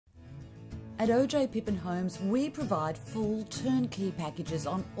At OJ Pippin Homes, we provide full turnkey packages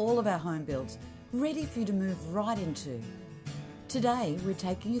on all of our home builds, ready for you to move right into. Today, we're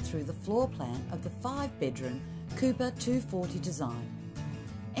taking you through the floor plan of the 5-bedroom Cooper 240 design.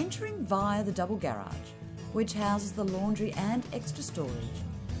 Entering via the double garage, which houses the laundry and extra storage,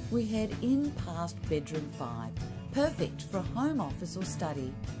 we head in past bedroom 5, perfect for a home office or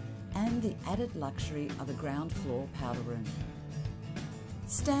study, and the added luxury of a ground floor powder room.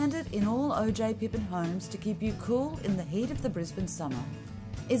 Standard in all OJ Pippin Homes to keep you cool in the heat of the Brisbane summer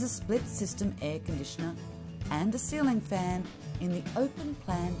is a split system air conditioner and a ceiling fan in the open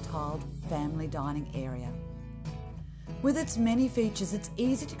plan tiled family dining area. With its many features, it's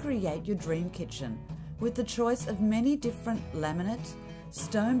easy to create your dream kitchen with the choice of many different laminate,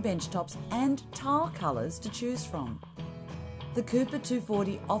 stone benchtops and tile colours to choose from. The Cooper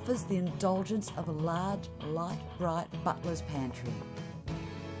 240 offers the indulgence of a large, light, bright butler's pantry.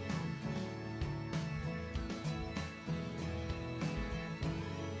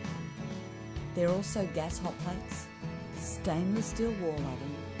 There are also gas hot plates, stainless steel wall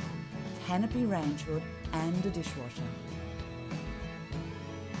oven, canopy range hood and a dishwasher.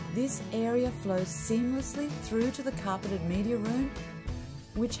 This area flows seamlessly through to the carpeted media room,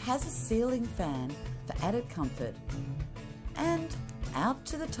 which has a ceiling fan for added comfort, and out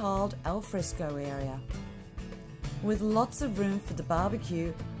to the tiled alfresco area, with lots of room for the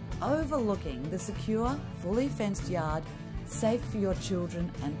barbecue, overlooking the secure, fully fenced yard, safe for your children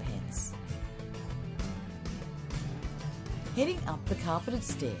and pets. Heading up the carpeted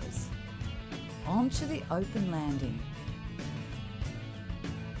stairs, onto the open landing,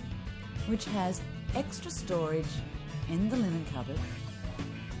 which has extra storage in the linen cupboard,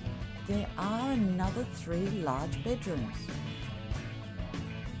 there are another 3 large bedrooms,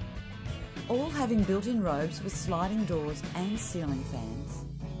 all having built-in robes with sliding doors and ceiling fans.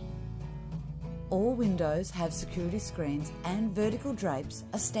 All windows have security screens and vertical drapes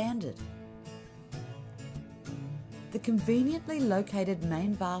are standard. The conveniently located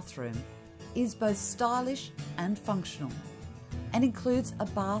main bathroom is both stylish and functional and includes a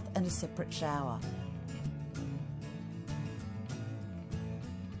bath and a separate shower.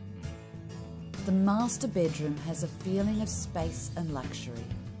 The master bedroom has a feeling of space and luxury.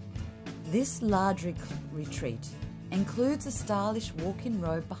 This large retreat includes a stylish walk-in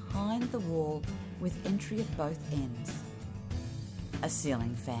robe behind the wall with entry at both ends, a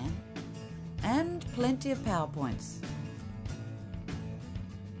ceiling fan, and plenty of power points.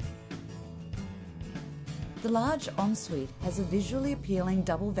 The large ensuite has a visually appealing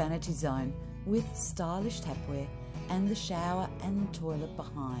double vanity zone with stylish tapware and the shower and toilet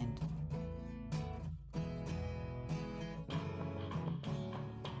behind.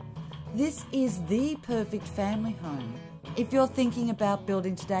 This is the perfect family home. If you're thinking about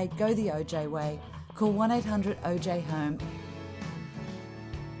building today, go the OJ way. Call 1-800-OJ-HOME,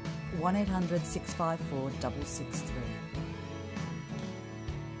 1-800-654-663.